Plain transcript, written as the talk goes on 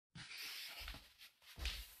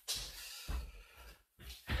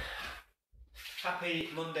Happy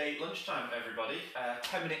Monday lunchtime, everybody.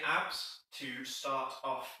 10-minute abs to start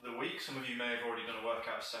off the week. Some of you may have already done a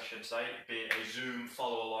workout session today, be it a Zoom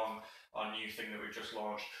follow along, our new thing that we've just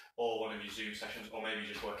launched, or one of your Zoom sessions, or maybe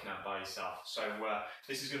just working out by yourself. So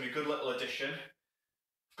this is going to be a good little addition.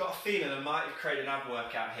 I've got a feeling I might have created an ab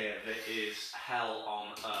workout here that is hell on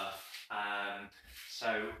earth.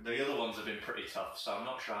 So the other ones have been pretty tough, so I'm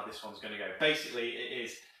not sure how this one's going to go. Basically, it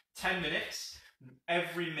is 10 minutes.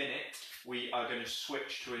 Every minute we are going to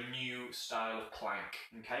switch to a new style of plank,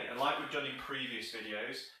 okay? And like we've done in previous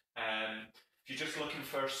videos, if you're just looking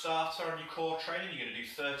for a starter on your core training, you're going to do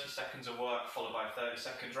 30 seconds of work followed by 30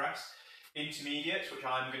 seconds rest. Intermediates, which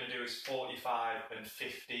I'm going to do, is 45 and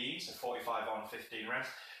 15, so 45 on, 15 rest.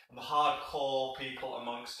 And the hardcore people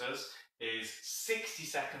amongst us is 60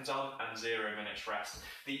 seconds on and 0 minutes rest.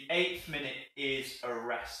 The 8th minute is a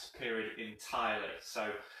rest period entirely, so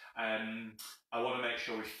I want to make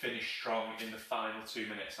sure we finish strong in the final 2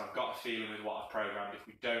 minutes. I've got a feeling with what I've programmed, if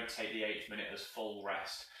we don't take the 8th minute as full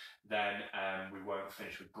rest, then we won't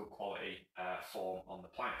finish with good quality form on the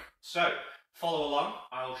plank. So follow along,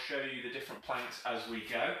 I'll show you the different planks as we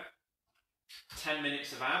go. 10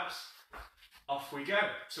 minutes of abs, off we go.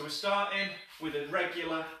 So we're starting with a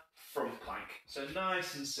regular front plank. So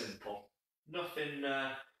nice and simple,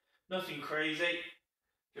 nothing crazy.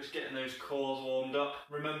 Just getting those cores warmed up.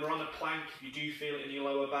 Remember, on a plank, if you do feel it in your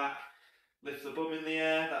lower back, lift the bum in the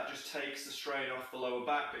air. That just takes the strain off the lower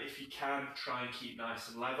back. But if you can, try and keep nice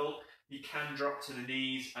and level. You can drop to the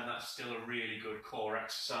knees, and that's still a really good core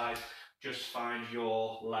exercise. Just find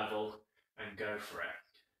your level and go for it.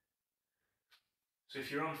 So if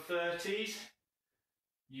you're on 30s,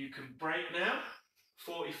 you can break now.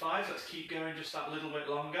 45s, let's keep going just that little bit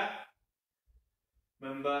longer.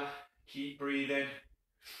 Remember, keep breathing.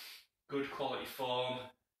 Good quality form.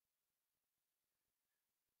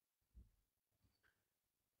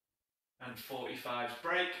 And 45s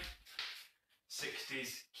break.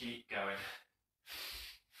 60s keep going.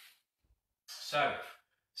 So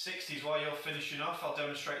 60s, while you're finishing off, I'll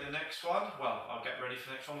demonstrate the next one. Well, I'll get ready for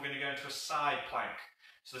the next one. We're going to go into a side plank.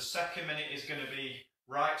 So the second minute is going to be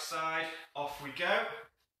right side, off we go.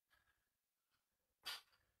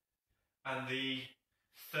 And the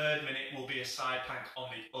third minute will be a side plank on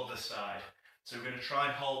the other side. So we're going to try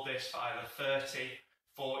and hold this for either 30,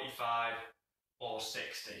 45 or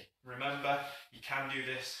 60. Remember, you can do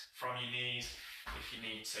this from your knees if you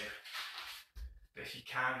need to. But if you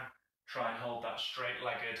can, try and hold that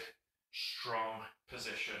straight-legged, strong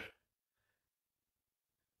position.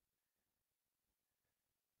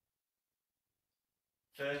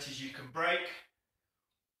 Thirties you can break.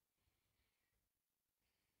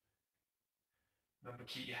 Remember,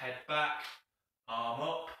 keep your head back, arm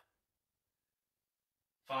up.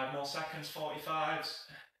 5 more seconds, 45s.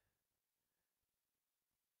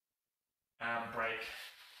 And break.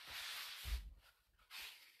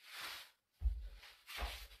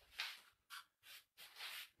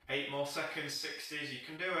 Eight more seconds, 60s, you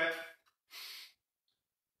can do it.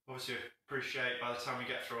 Obviously, appreciate by the time we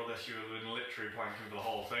get through all this, you will have been literally planking for the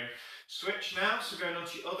whole thing. Switch now, so going on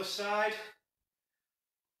to your other side.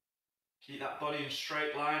 Keep that body in a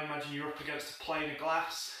straight line. Imagine you're up against a plane of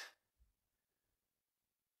glass.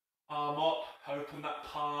 Arm up, open that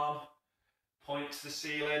palm, point to the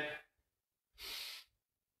ceiling.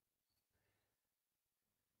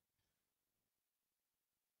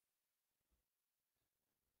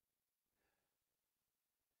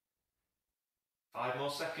 Five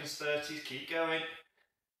more seconds, 30s, keep going.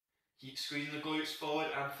 Keep squeezing the glutes forward,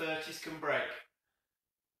 and 30s can break.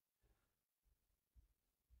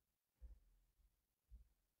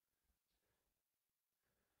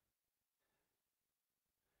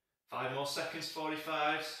 Five more seconds,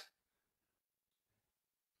 45s.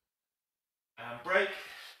 And break.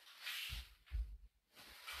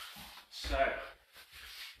 So,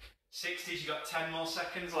 60s, you've got 10 more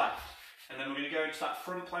seconds left. And then we're going to go into that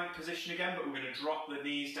front plank position again, but we're going to drop the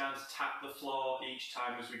knees down to tap the floor each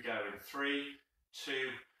time as we go. In 3, 2,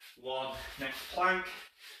 1. Next plank.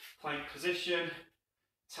 Plank position.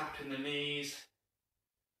 Tapping the knees.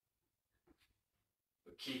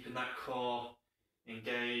 But keeping that core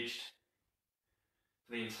engaged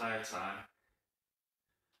for the entire time.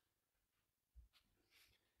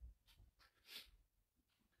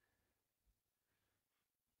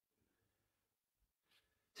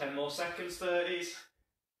 Ten more seconds, 30s.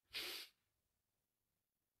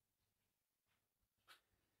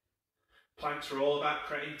 Planks are all about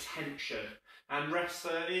creating tension. And rest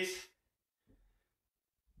 30s.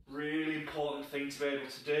 Really important thing to be able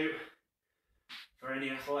to do for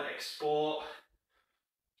any athletic sport,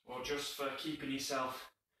 or just for keeping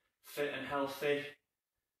yourself fit and healthy.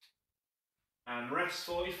 And rest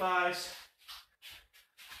 45s.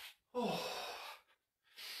 Oh.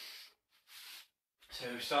 So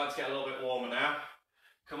we're starting to get a little bit warmer now.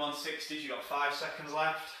 Come on 60s, you've got 5 seconds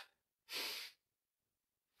left.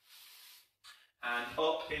 And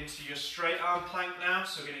up into your straight arm plank now,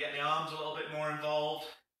 so we're going to get the arms a little bit more involved.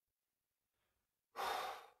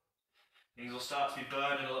 Things will start to be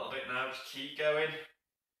burning a little bit now, just keep going.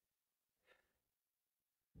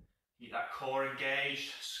 Keep that core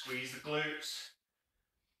engaged, squeeze the glutes.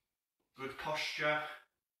 Good posture.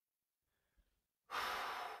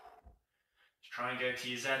 Just try and go to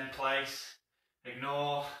your Zen place.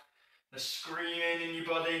 Ignore the screaming in your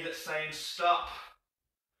body that's saying stop.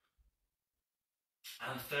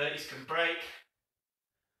 And 30s can break.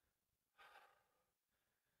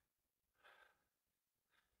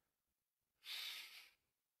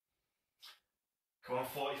 Come on,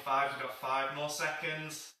 45s, we've got 5 more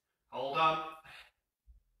seconds. Hold on.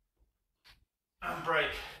 And break.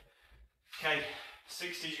 Okay,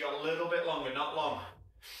 60s, you've got a little bit longer, not long.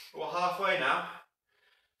 We're halfway now.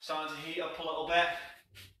 Starting to heat up a little bit.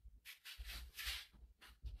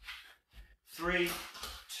 3,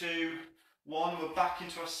 2, 1, we're back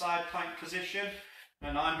into a side plank position.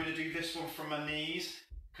 And I'm going to do this one from my knees,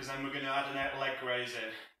 because then we're going to add an leg raise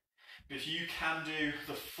in. But if you can do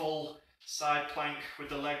the full side plank with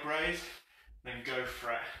the leg raise, then go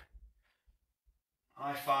for it.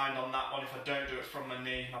 I find on that one, if I don't do it from my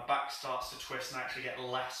knee, my back starts to twist and I actually get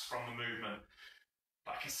less from the movement.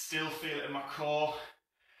 But I can still feel it in my core.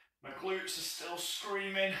 My glutes are still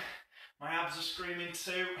screaming. My abs are screaming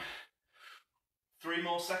too. 3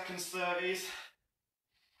 more seconds, 30s.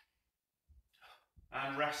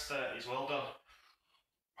 And rest 30s, well done.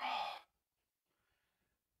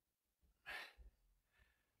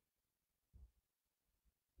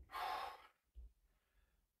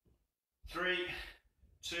 3,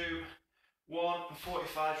 2, 1, and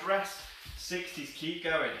 45s rest. 60s, keep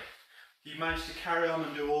going. You managed to carry on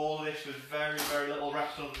and do all this with very, very little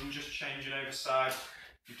rest other than just changing over sides.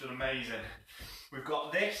 You've done amazing. We've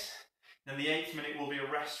got this, and the 8th minute will be a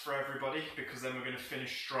rest for everybody because then we're going to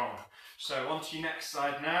finish strong. So on to your next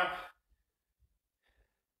side now.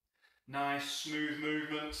 Nice smooth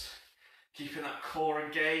movement, keeping that core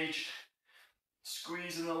engaged,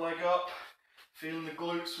 squeezing the leg up, feeling the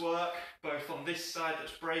glutes work, both on this side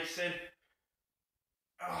that's bracing.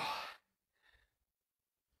 Oh.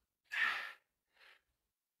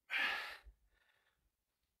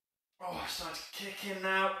 Oh, starting to kick in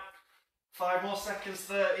now. 5 more seconds,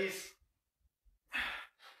 30s.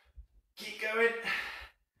 Keep going.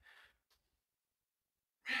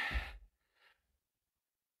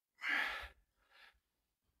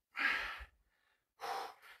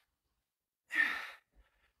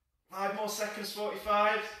 Five more seconds,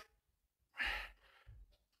 45.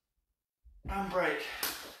 And break.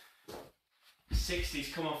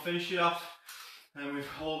 60s, come on, finish it off. And we've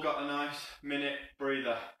all got a nice minute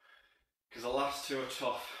breather, because the last 2 are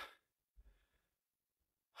tough.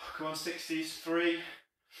 Come on, 60s, 3,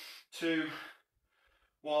 2,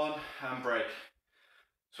 1, and break.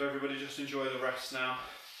 So everybody just enjoy the rest now.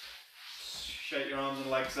 Shake your arms and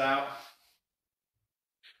legs out.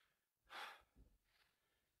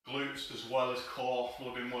 Glutes as well as core will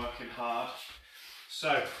have been working hard.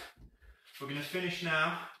 So we're going to finish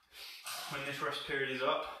now, when this rest period is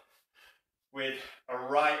up, with a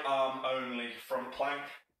right arm only front plank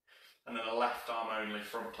and then a left arm only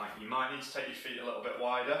front plank. You might need to take your feet a little bit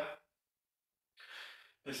wider.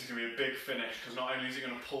 This is going to be a big finish because not only is it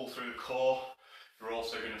going to pull through the core, you're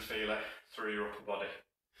also going to feel it through your upper body.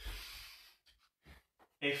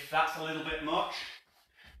 If that's a little bit much,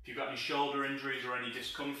 if you've got any shoulder injuries or any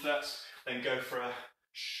discomforts, then go for a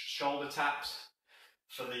shoulder taps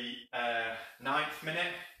for the 9th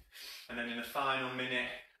minute, and then in the final minute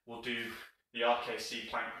we'll do the RKC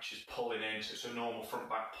plank, which is pulling in, so it's a normal front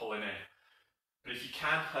back pulling in. But if you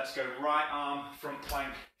can, let's go right arm front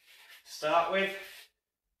plank to start with.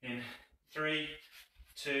 In 3,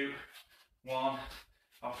 2, 1,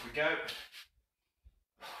 off we go.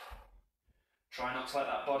 Try not to let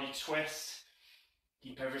that body twist.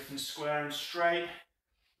 Keep everything square and straight.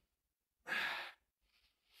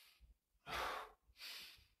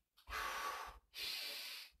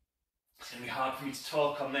 It's going to be hard for me to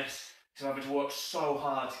talk on this because I'm having to work so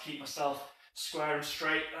hard to keep myself square and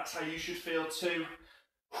straight. That's how you should feel too.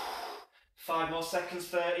 5 more seconds,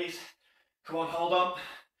 30s. Come on, hold on.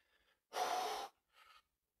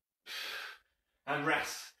 And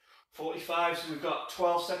rest. 45, so we've got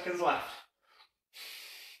 12 seconds left.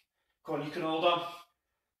 Come on, you can hold on.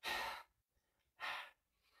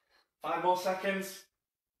 5 more seconds.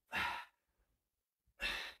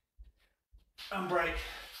 and break.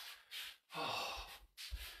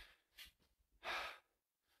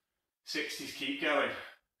 60s, keep going.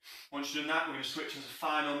 Once you've done that, we're going to switch into the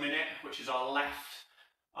final minute, which is our left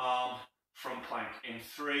arm front plank. In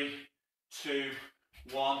 3, 2,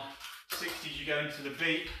 1. 60s, you go into the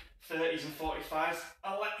beat. 30s and 45s,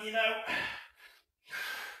 I'll let you know.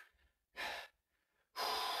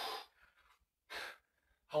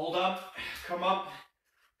 Hold on, come on.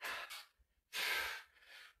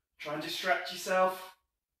 Try and distract yourself.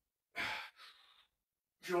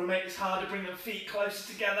 If you want to make this harder, bring them feet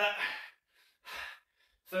closer together.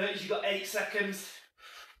 30s, you've got 8 seconds.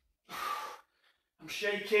 I'm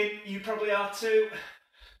shaking, you probably are too.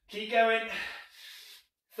 Keep going.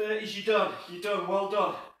 30s, you're done. You're done, well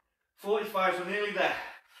done. 45s, we're nearly there.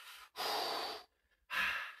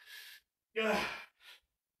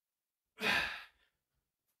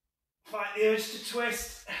 Fight the urge to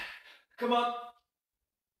twist. Come on.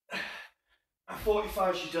 And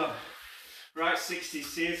 45s, you're done. Right, 60s,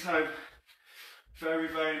 see us home. Very,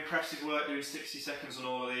 very impressive work doing 60 seconds on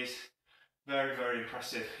all of these. Very, very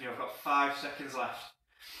impressive. You've got 5 seconds left.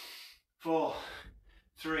 4,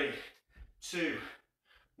 3, 2,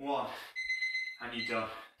 1. And you're done.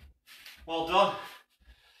 Well done.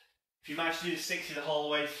 If you manage to do the 60 the whole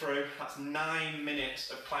way through, that's 9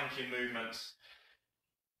 minutes of planking movements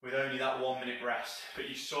with only that 1 minute rest. But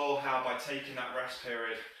you saw how by taking that rest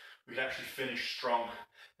period, we could actually finish strong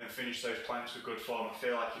and finish those planks with good form. I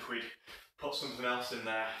feel like if we'd put something else in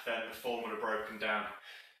there, then the form would have broken down.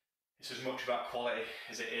 It's as much about quality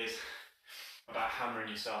as it is about hammering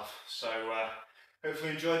yourself. So hopefully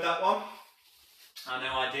you enjoyed that one. I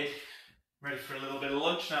know I did. Ready for a little bit of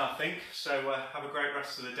lunch now, I think. So have a great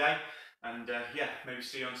rest of the day, and yeah, maybe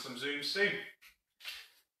see you on some Zoom soon.